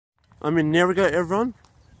I'm in NerrigA, everyone,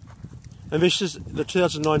 and this is the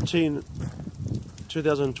 2019-2020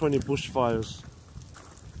 bushfires.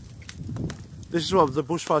 This is what the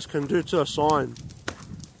bushfires can do to a sign.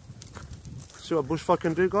 See what bushfire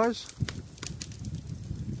can do, guys?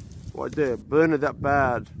 Right there, burn it that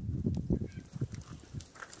bad.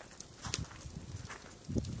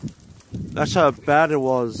 That's how bad it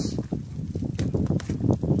was.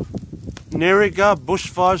 NerrigA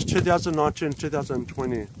bushfires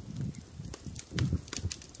 2019-2020.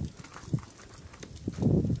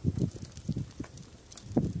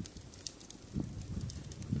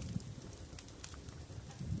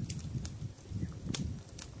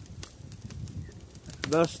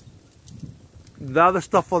 That's the other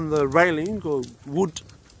stuff on the railing or wood.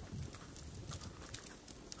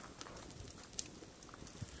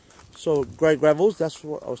 So grey gravels, that's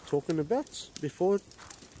what I was talking about before.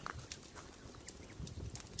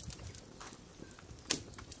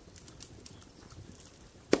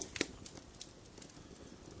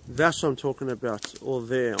 That's what I'm talking about, all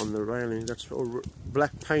there on the railing. That's all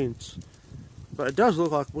black paint. But it does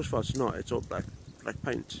look like bushfire. It's not, it's all black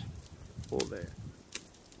paint. All there.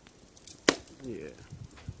 Yeah.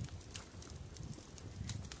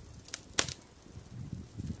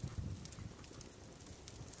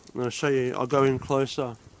 I'm going to show you, I'll go in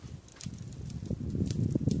closer.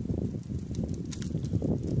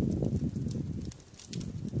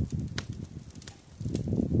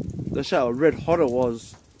 That's how red hot it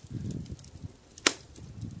was.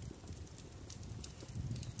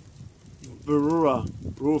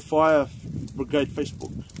 Rural Fire Brigade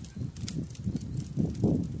Facebook.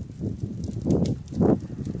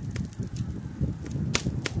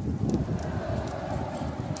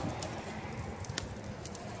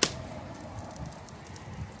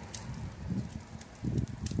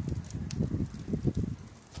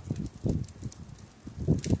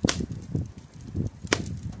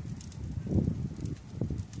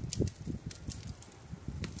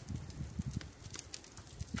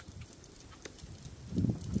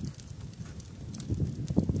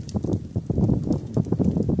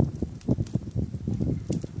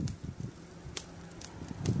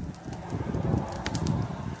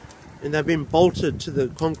 And they've been bolted to the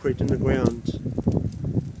concrete in the ground.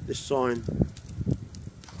 This sign.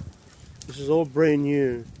 This is all brand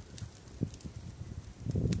new.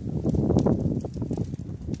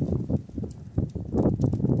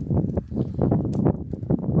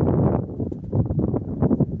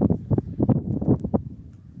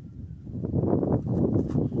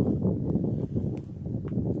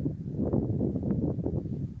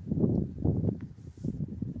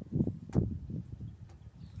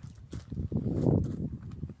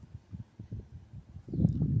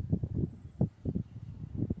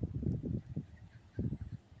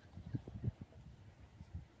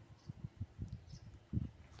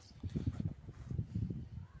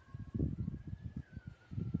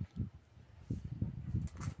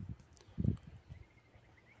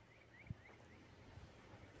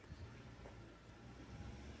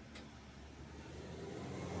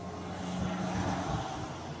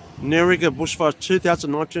 NerrigA bushfires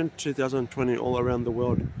 2019-2020 all around the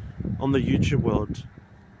world, on the YouTube world.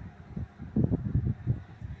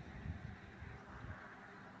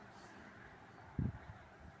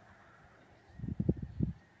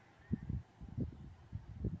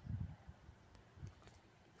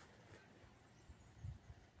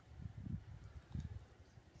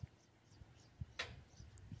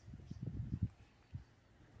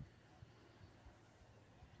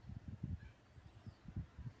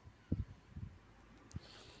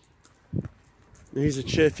 Here's a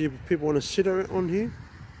chair if people want to sit on here.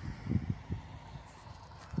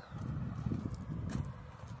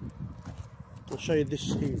 I'll show you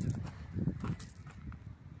this here.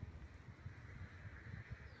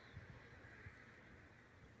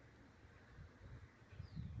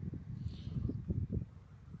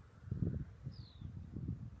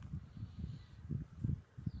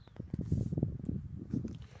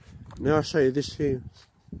 Now I'll show you this here.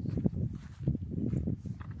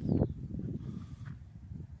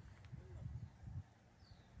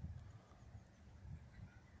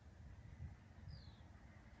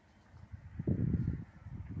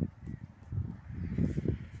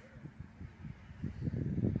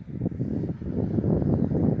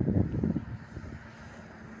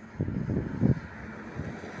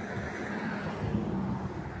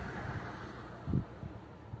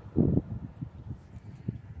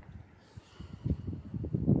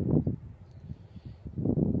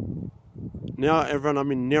 Now everyone,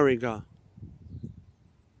 I'm in NerrigA.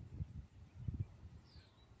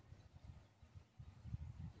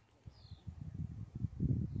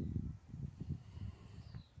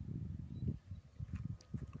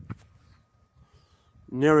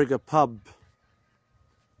 NerrigA Pub.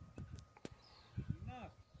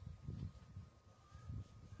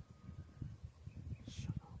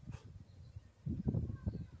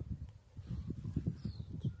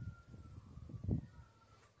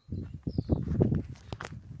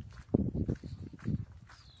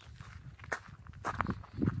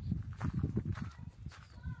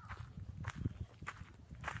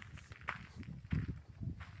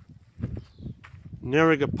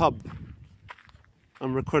 NerrigA Pub.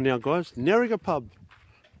 I'm recording now, guys. NerrigA Pub.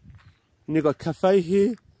 And you've got cafe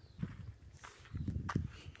here.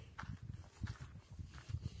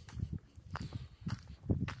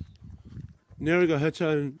 NerrigA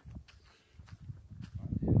Hotel.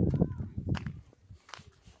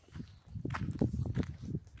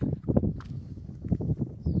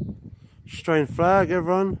 Australian flag,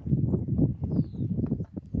 everyone.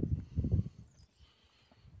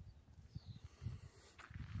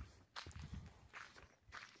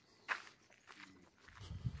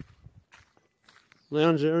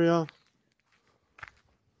 Lounge area.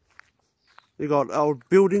 You got old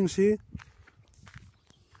buildings here.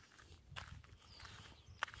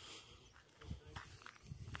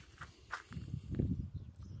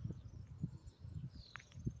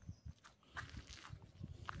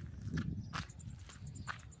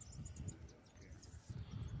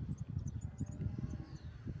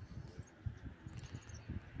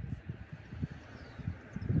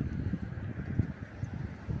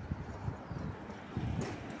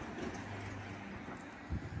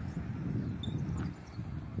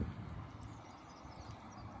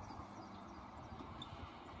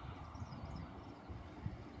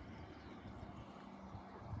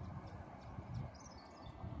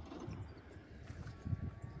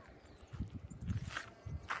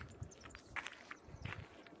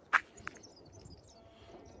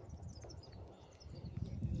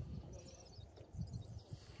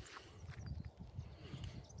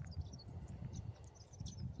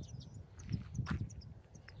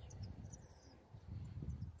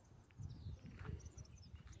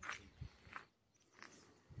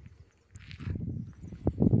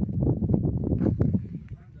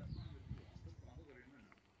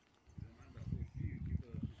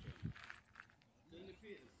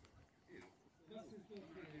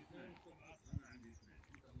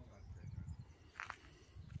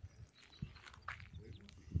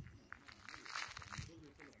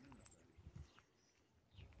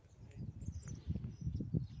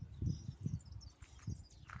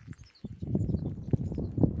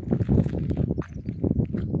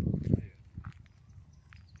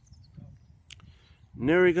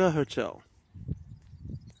 NerrigA Hotel.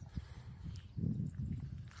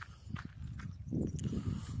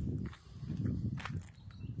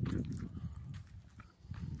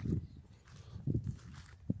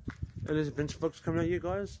 ELLEE'S Vince vlogs coming at you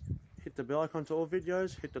guys. Hit the bell icon to all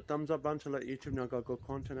videos. Hit the thumbs up button to let YouTube know I got good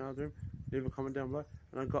content out of them. Leave a comment down below.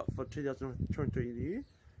 And I got for 2023 year,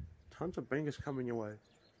 tons of bangers coming your way.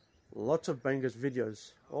 Lots of bangers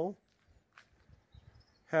videos. All.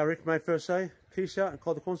 How Rick may first say, peace out and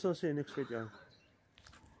call the console. See you next video.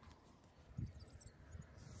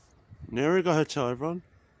 NerrigA Hotel, everyone.